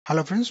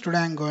Hello friends, today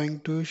I'm going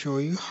to show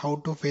you how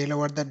to fail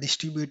over the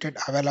distributed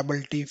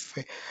availability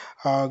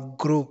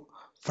group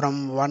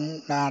from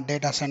one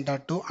data center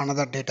to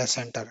another data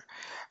center.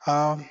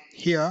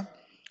 Here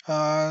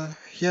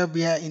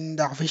we are in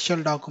the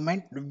official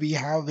document. We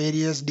have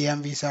various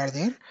DMVs are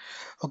there.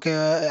 Okay,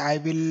 I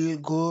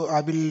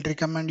will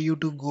recommend you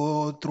to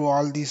go through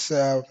all these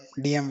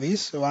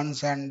DMVs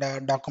once and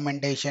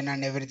documentation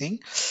and everything.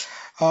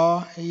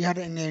 Here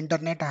in the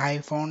internet, I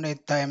found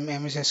it the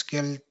MS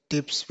SQL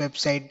tips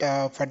website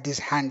for this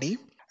handy.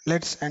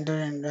 Let's enter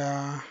in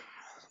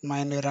my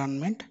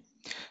environment.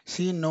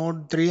 See,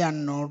 node 3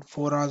 and node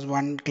 4 as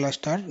one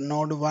cluster,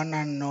 node 1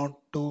 and node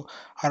 2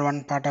 are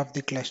one part of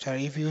the cluster.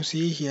 If you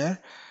see here,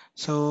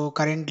 so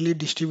currently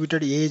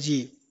distributed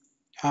AG,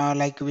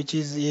 like which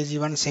is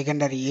AG1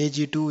 secondary,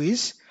 AG2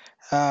 is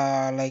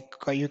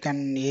you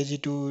can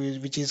AG2 is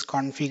which is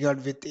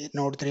configured with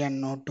node 3 and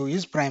node 2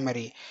 is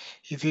primary.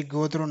 If you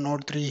go through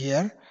node 3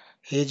 here,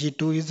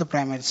 AG2 is the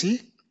primary.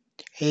 See,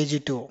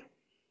 AG2.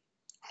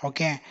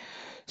 Okay,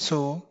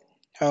 so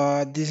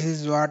this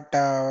is what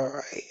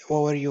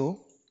overview.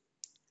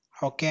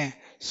 Okay,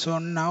 so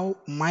now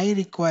my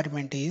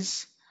requirement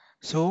is,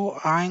 so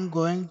I'm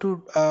going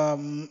to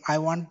I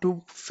want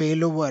to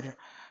fail over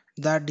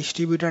the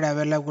distributed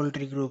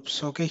availability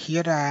groups. Okay,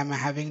 here I am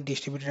having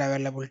distributed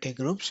availability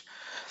groups.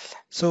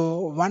 So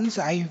once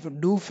I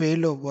do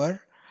fail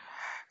over,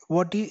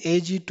 what is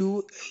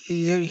AG2?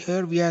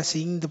 Here we are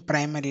seeing the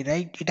primary,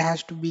 right? It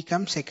has to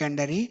become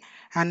secondary,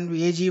 and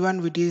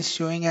AG1 which is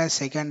showing as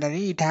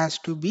secondary, it has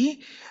to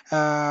be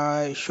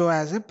show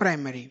as a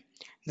primary.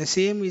 The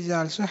same is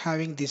also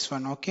having this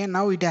one. Okay,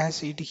 now it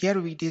has it here,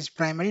 it is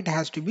primary, it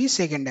has to be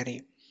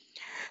secondary.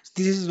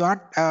 This is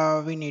what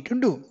we need to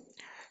do.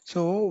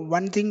 So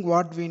one thing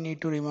what we need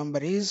to remember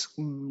is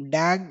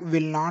DAG will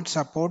not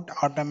support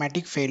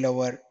automatic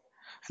failover.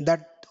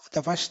 That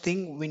the first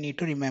thing we need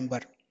to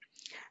remember.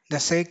 The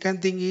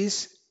second thing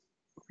is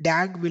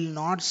DAG will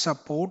not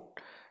support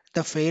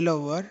the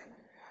failover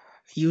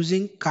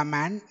using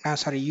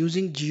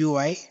using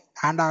GUI,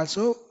 and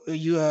also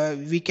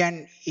we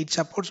can it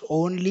supports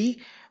only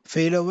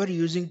failover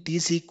using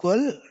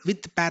T-SQL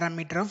with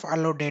parameter of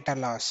allow data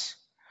loss.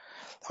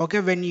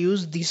 Okay, when you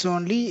use this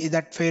only,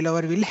 that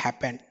failover will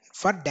happen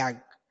for DAG.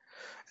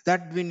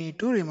 That we need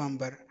to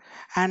remember.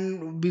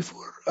 And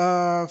before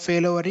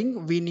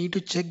failovering, we need to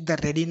check the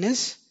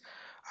readiness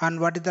and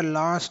what is the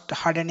last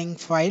hardening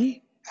file,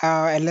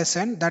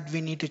 LSN, that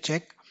we need to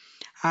check.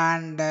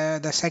 And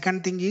the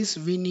second thing is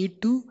we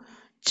need to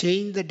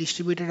change the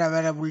distributed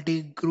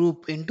availability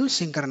group into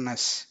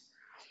synchronous.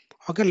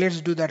 Okay,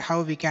 let's do that.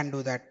 How we can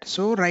do that?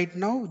 So right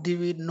now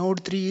the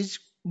node 3 is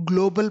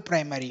global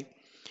primary.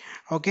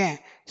 Okay,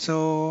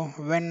 so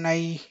when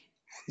I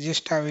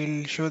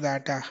will show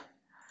that.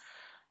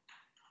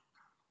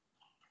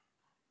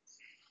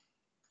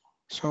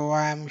 So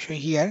I am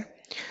here.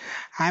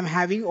 I am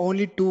having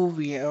only two.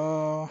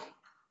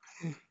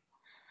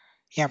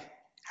 Yeah,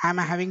 I'm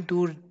having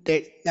two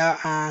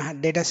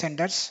data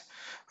centers.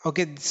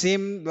 Okay,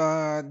 same.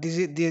 This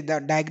is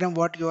the diagram.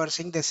 What you are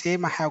seeing, the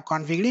same I have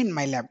configured in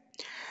my lab.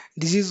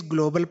 This is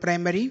global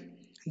primary.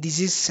 This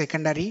is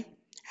secondary,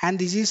 and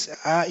this is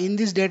in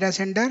this data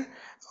center.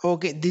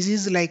 Okay, this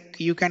is like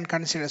you can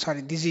consider.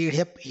 Sorry, this is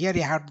here.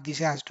 You have this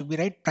has to be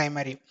right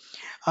primary.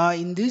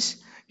 In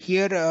this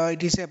here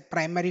it is a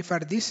primary for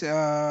this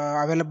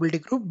availability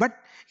group, but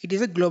it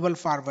is a global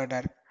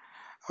forwarder.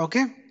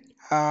 Okay.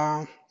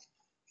 Uh,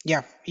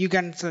 yeah, you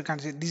can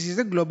consider this is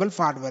a global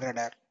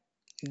forwarder.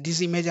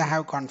 This image I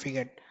have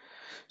configured.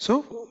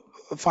 So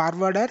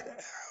forwarder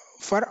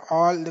for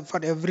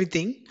for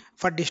everything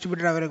for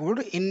distributed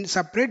availability in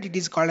separate it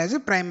is called as a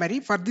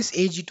primary for this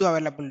AG2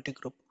 availability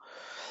group.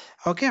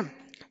 Okay.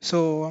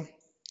 So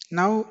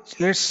now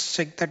let's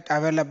check that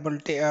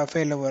availability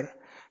failover.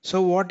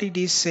 So what it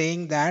is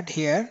saying that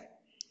here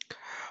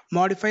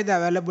modify the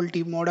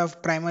availability mode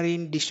of primary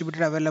in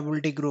distributed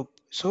availability group.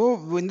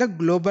 So in the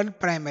global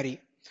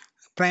primary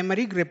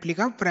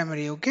replica of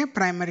primary. Okay,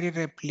 primary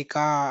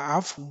replica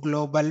of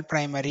global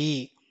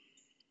primary.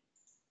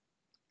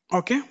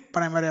 Okay,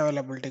 primary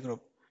availability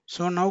group.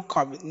 So now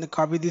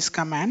copy this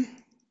command,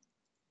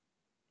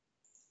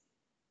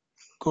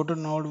 go to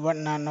node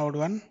 1, node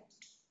 1,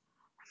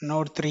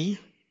 node 3.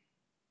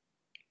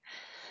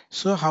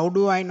 So how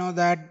do I know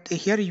that?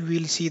 Here you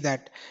will see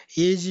that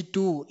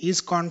AG2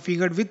 is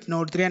configured with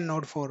node 3 and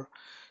node 4.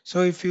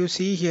 So if you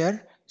see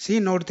here, see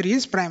node 3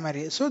 is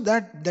primary. So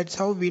that's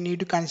how we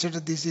need to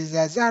consider this is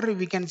as, or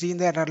we can see in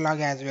the error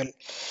log as well.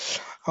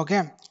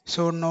 Okay,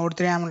 so node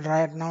 3, I'm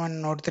right now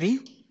in node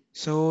 3.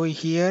 So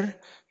here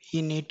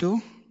you need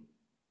to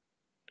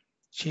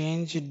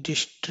change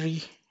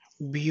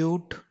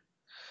distribute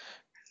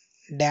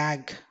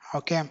DAG.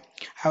 Okay,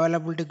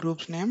 availability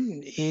groups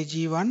name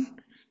AG1,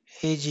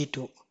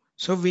 AG2.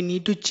 So we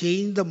need to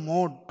change the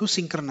mode to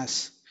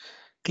synchronous.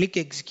 Click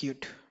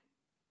execute.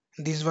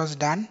 This was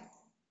done.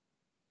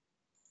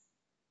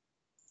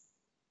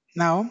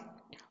 Now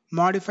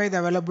modify the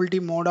availability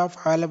mode of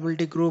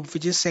availability group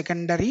which is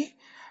secondary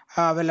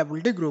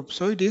availability group.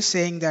 So it is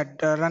saying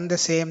that run the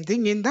same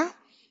thing in the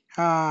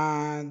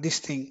this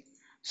thing.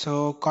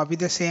 So copy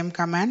the same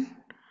command,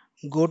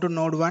 go to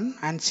node 1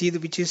 and see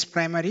which is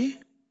primary.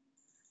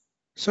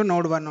 So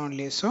node 1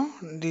 only. So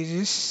this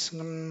is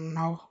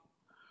now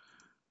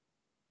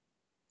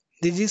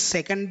this is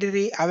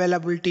secondary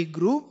availability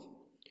group,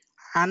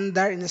 and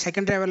that in the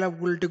secondary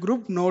availability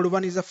group node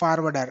 1 is a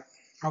forwarder.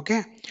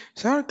 Okay,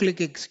 so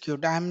click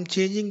execute. I am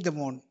changing the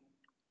mode.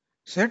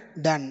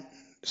 Set done.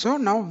 So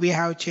now we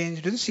have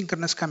changed to the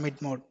synchronous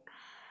commit mode.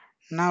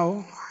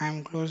 Now I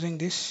am closing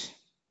this.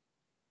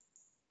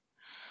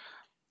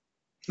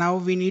 Now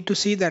we need to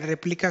see the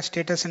replica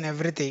status and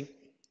everything.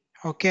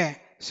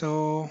 Okay,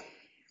 so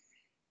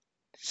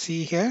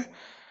see here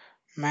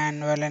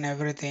manual and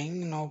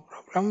everything, no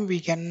problem. We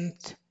can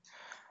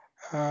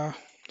uh,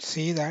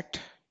 see that.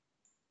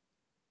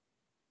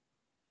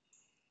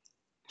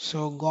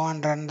 So go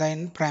and run the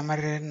in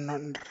primary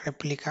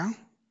replica,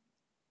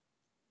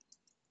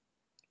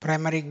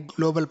 primary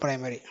global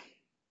primary.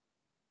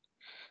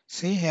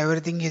 See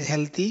everything is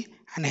healthy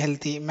and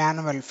healthy.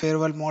 Manual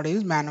farewell mode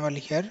is manual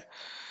here,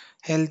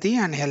 healthy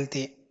and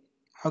healthy.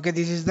 Okay,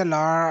 this is the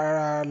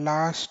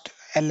last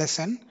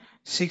LSN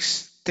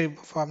 6 3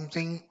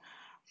 something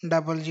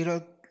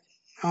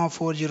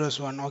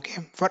 00401.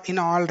 Okay, for in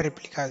all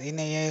replicas in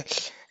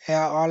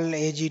all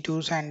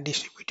AG2s and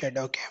distributed.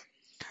 Okay,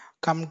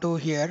 come to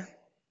here.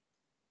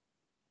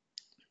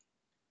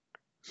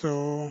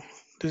 So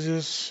this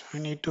is we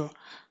need to.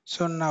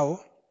 So now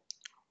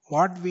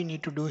what we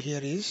need to do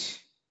here is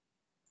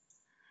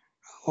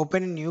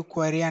open a new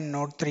query and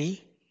node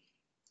 3.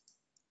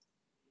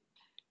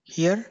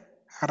 Here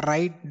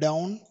write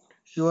down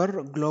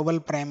your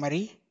global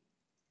primary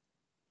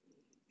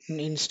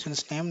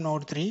instance name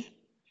node 3.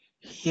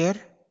 Here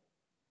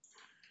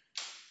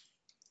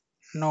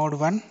node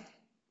 1,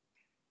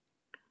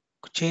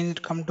 change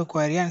it, come to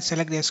query and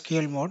select the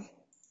SQL mode.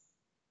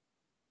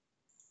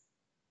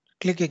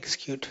 Click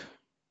execute.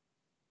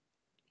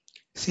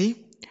 See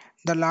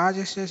the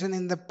large station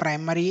in the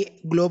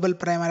primary global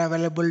primary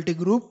availability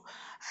group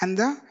and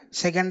the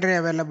secondary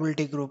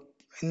availability group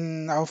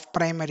of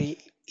primary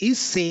is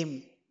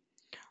same.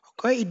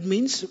 Okay, it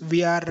means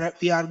we are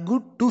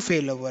good to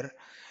failover.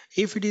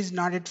 If it is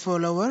not at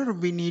failover,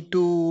 we need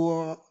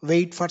to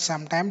wait for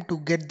some time to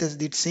get this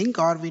sync,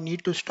 or we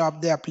need to stop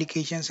the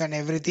applications and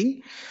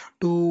everything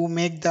to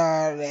make the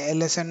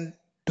LSN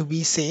to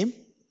be same.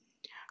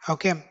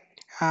 Okay,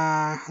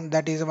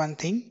 that is one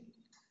thing.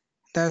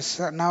 Thus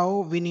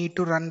now we need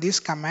to run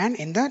this command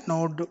in the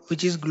node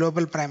which is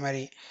global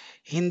primary.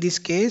 In this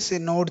case,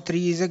 node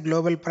 3 is a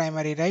global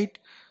primary, right?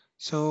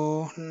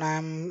 So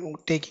I'm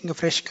taking a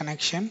fresh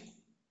connection.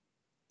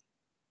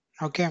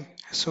 Okay,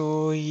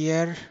 so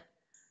here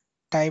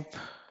type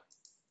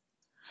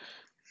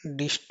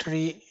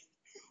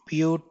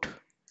distribute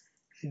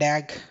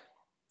DAG.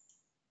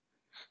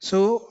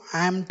 So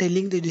I am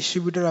telling the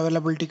distributor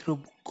availability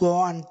group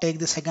go and take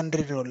the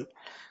secondary role.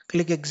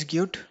 Click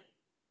execute.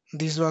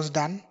 This was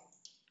done.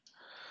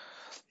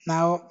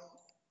 Now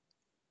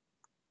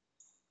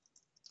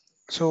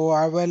so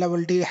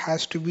availability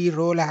has to be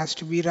role has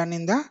to be run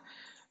in the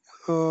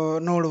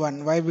node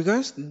 1. Why?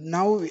 Because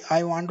now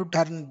I want to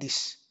turn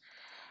this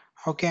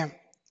okay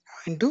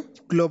into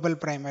global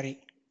primary.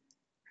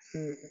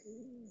 Mm,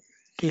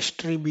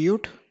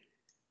 distribute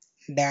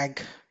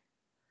DAG.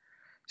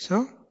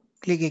 So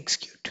click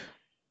execute.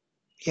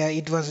 Yeah,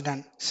 it was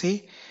done.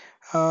 See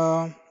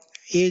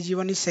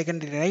AG1 is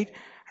secondary, right?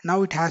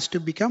 Now it has to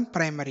become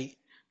primary.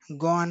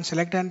 Go and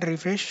select and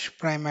refresh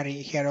primary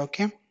here.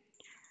 Okay,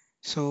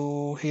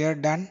 so here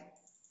done.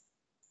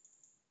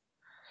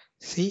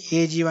 See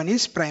AG1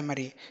 is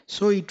primary,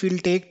 so it will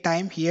take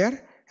time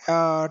here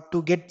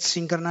to get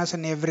synchronous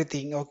and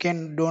everything. Okay,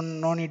 and don't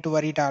no need to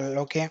worry at all.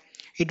 Okay,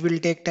 it will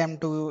take time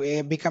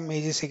to become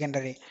AG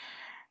secondary.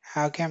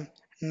 Okay,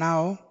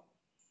 now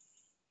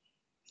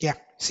yeah,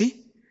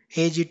 see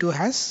AG2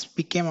 has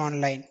become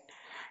online.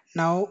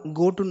 Now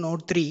go to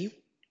node 3,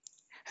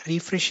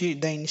 refresh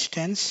the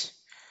instance.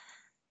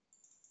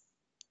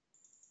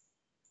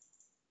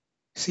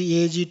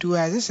 See AG2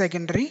 as a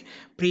secondary.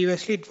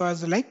 Previously it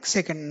was like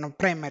second no,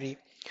 primary.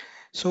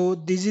 So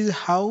this is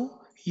how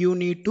you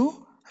need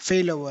to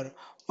failover.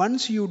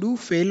 Once you do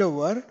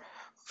failover,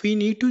 we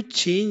need to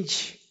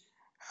change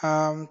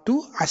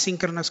to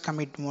asynchronous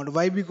commit mode.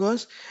 Why?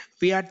 Because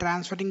we are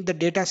transferring the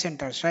data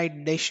centers,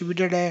 right?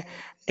 Distributed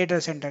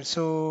data center.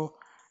 So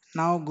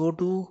now go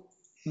to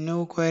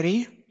new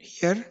query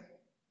here.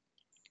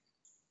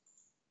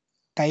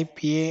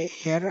 Type A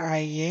here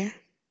IA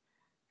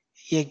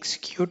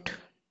execute.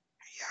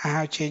 I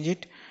have changed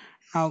it.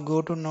 Now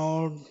go to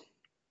node.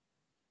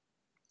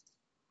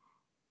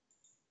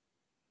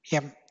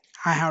 Yeah,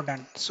 I have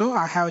done. So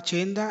I have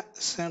changed the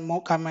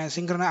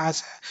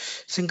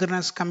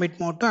synchronous commit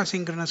mode to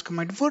asynchronous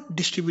commit for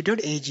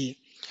distributed AG.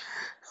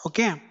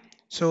 Okay,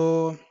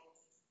 so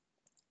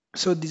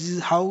this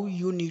is how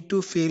you need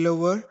to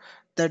failover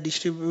the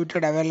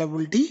distributed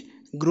availability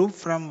group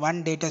from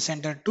one data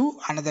center to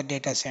another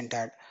data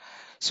center.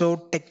 So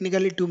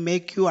technically, to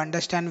make you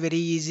understand very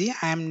easy,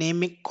 I am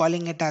naming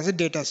calling it as a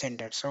data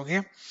centers.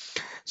 Okay.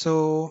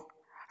 So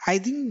I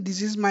think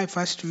this is my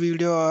first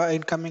video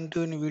in coming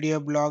to a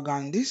video blog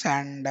on this,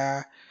 and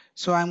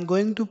so I'm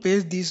going to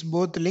paste these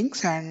both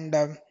links, and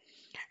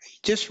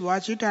just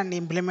watch it and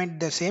implement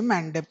the same,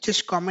 and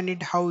just comment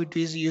it how it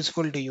is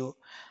useful to you.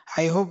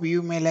 I hope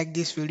you may like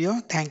this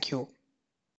video. Thank you.